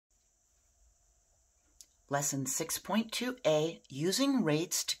Lesson 6.2a, Using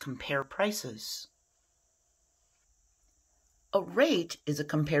Rates to Compare Prices. A rate is a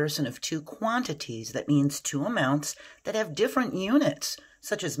comparison of two quantities. That means two amounts that have different units,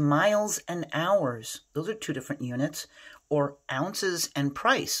 such as miles and hours. Those are two different units. Or ounces and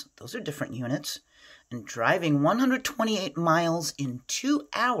price. Those are different units. And driving 128 miles in 2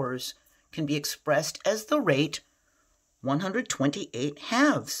 hours can be expressed as the rate 128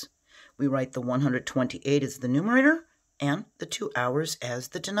 halves. We write the 128 as the numerator and the 2 hours as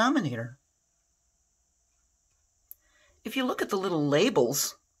the denominator. If you look at the little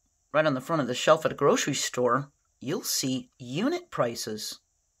labels right on the front of the shelf at a grocery store, you'll see unit prices.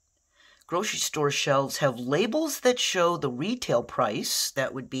 Grocery store shelves have labels that show the retail price,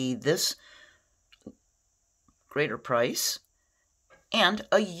 that would be this greater price, and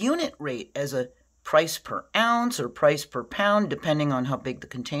a unit rate as a price per ounce or price per pound, depending on how big the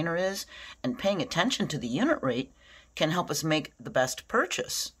container is. And paying attention to the unit rate can help us make the best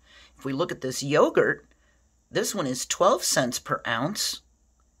purchase. If we look at this yogurt, this one is 12 cents per ounce,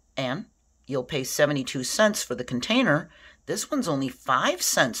 and you'll pay 72 cents for the container. This one's only 5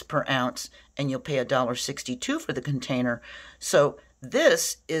 cents per ounce, and you'll pay $1.62 for the container. So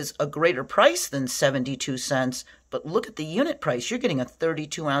this is a greater price than 72 cents, but look at the unit price. You're getting a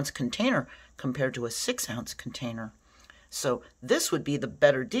 32-ounce container compared to a 6-ounce container. So this would be the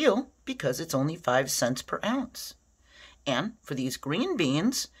better deal because it's only 5 cents per ounce. And for these green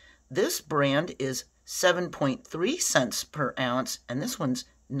beans, this brand is 7.3 cents per ounce, and this one's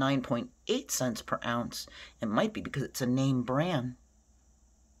 9.8 cents per ounce. It might be because it's a name brand.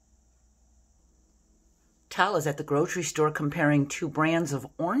 Tal is at the grocery store comparing two brands of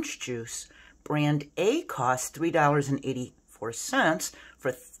orange juice. Brand A costs $3.84 for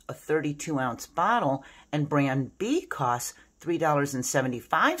a 32-ounce bottle, and brand B costs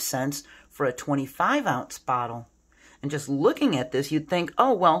 $3.75 for a 25-ounce bottle. And just looking at this, you'd think,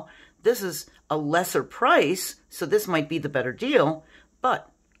 oh, well, this is a lesser price, so this might be the better deal. But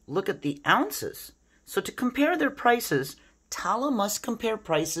look at the ounces. So to compare their prices, Tala must compare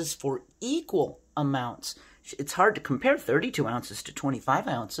prices for equal amounts. It's hard to compare 32 ounces to 25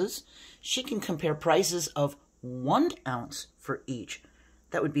 ounces. She can compare prices of 1 ounce for each.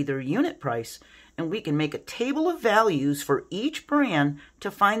 That would be their unit price. And we can make a table of values for each brand to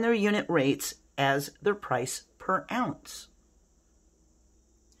find their unit rates as their price per ounce.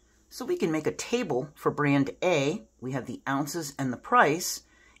 So we can make a table for brand A. We have the ounces and the price.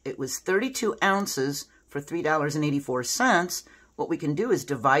 It was 32 ounces for $3.84. What we can do is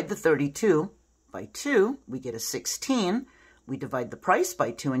divide the 32 by 2. We get a 16. We divide the price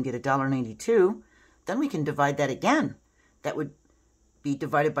by 2 and get $1.92. Then we can divide that again. That would be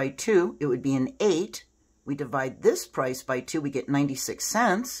divided by 2. It would be an 8. We divide this price by 2. We get 96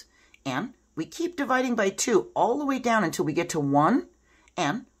 cents. And we keep dividing by 2 all the way down until we get to 1.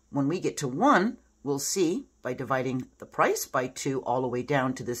 And when we get to 1, we'll see by dividing the price by 2 all the way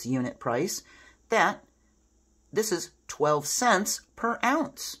down to this unit price that this is 12 cents per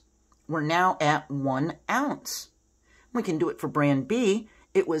ounce. We're now at 1 ounce. We can do it for brand B.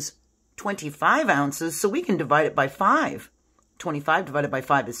 It was 25 ounces, so we can divide it by 5. 25 divided by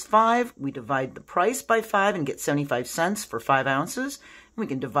 5 is 5. We divide the price by 5 and get 75 cents for 5 ounces. We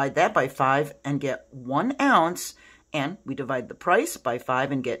can divide that by 5 and get 1 ounce, and we divide the price by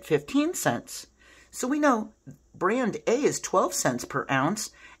 5 and get 15 cents. So we know brand A is 12 cents per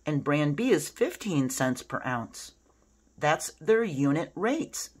ounce, and brand B is 15 cents per ounce. That's their unit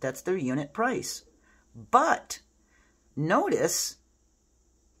rates. That's their unit price. But notice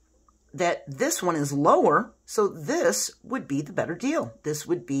that this one is lower, so this would be the better deal. This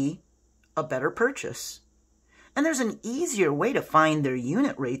would be a better purchase. And there's an easier way to find their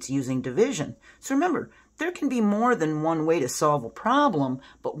unit rates using division. So remember, there can be more than one way to solve a problem,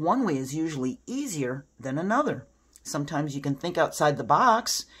 but one way is usually easier than another. Sometimes you can think outside the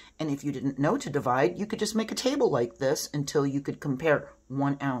box, and if you didn't know to divide, you could just make a table like this until you could compare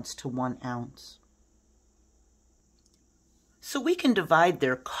 1 ounce to 1 ounce. So we can divide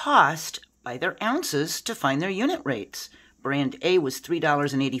their cost by their ounces to find their unit rates. Brand A was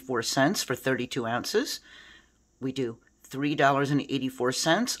 $3.84 for 32 ounces. We do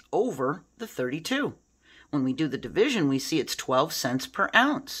 $3.84 over the 32. When we do the division, we see it's 12 cents per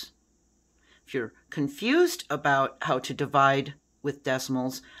ounce. If you're confused about how to divide with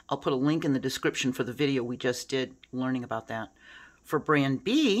decimals, I'll put a link in the description for the video we just did learning about that. For brand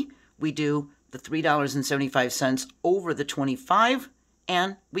B, we do the $3.75 over the 25,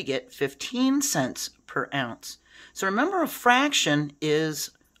 and we get 15 cents per ounce. So remember, a fraction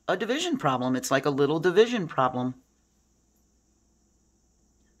is a division problem. It's like a little division problem.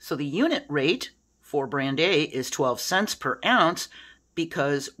 So the unit rate for brand A is 12 cents per ounce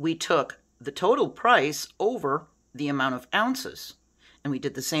because we took the total price over the amount of ounces. And we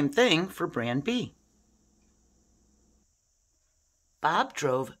did the same thing for brand B. Bob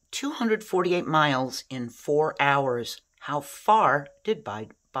drove 248 miles in 4 hours. How far did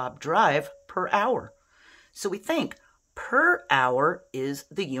Bob drive per hour? So we think per hour is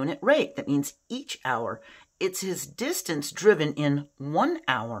the unit rate. That means each hour. It's his distance driven in 1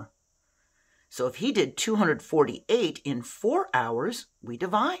 hour. So if he did 248 in 4 hours, we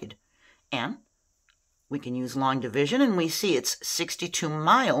divide. And we can use long division, and we see it's 62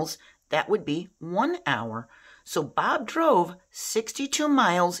 miles. That would be 1 hour. So Bob drove 62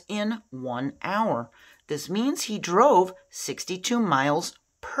 miles in 1 hour. This means he drove 62 miles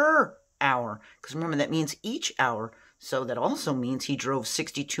per hour. Because remember, that means each hour. So that also means he drove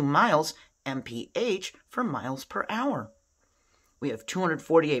 62 miles, mph, for miles per hour. We have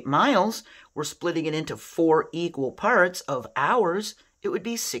 248 miles. We're splitting it into 4 equal parts of hours. It would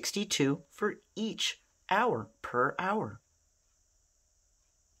be 62 for each hour per hour.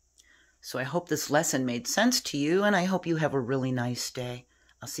 So I hope this lesson made sense to you, and I hope you have a really nice day.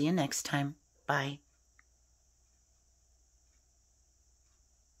 I'll see you next time. Bye.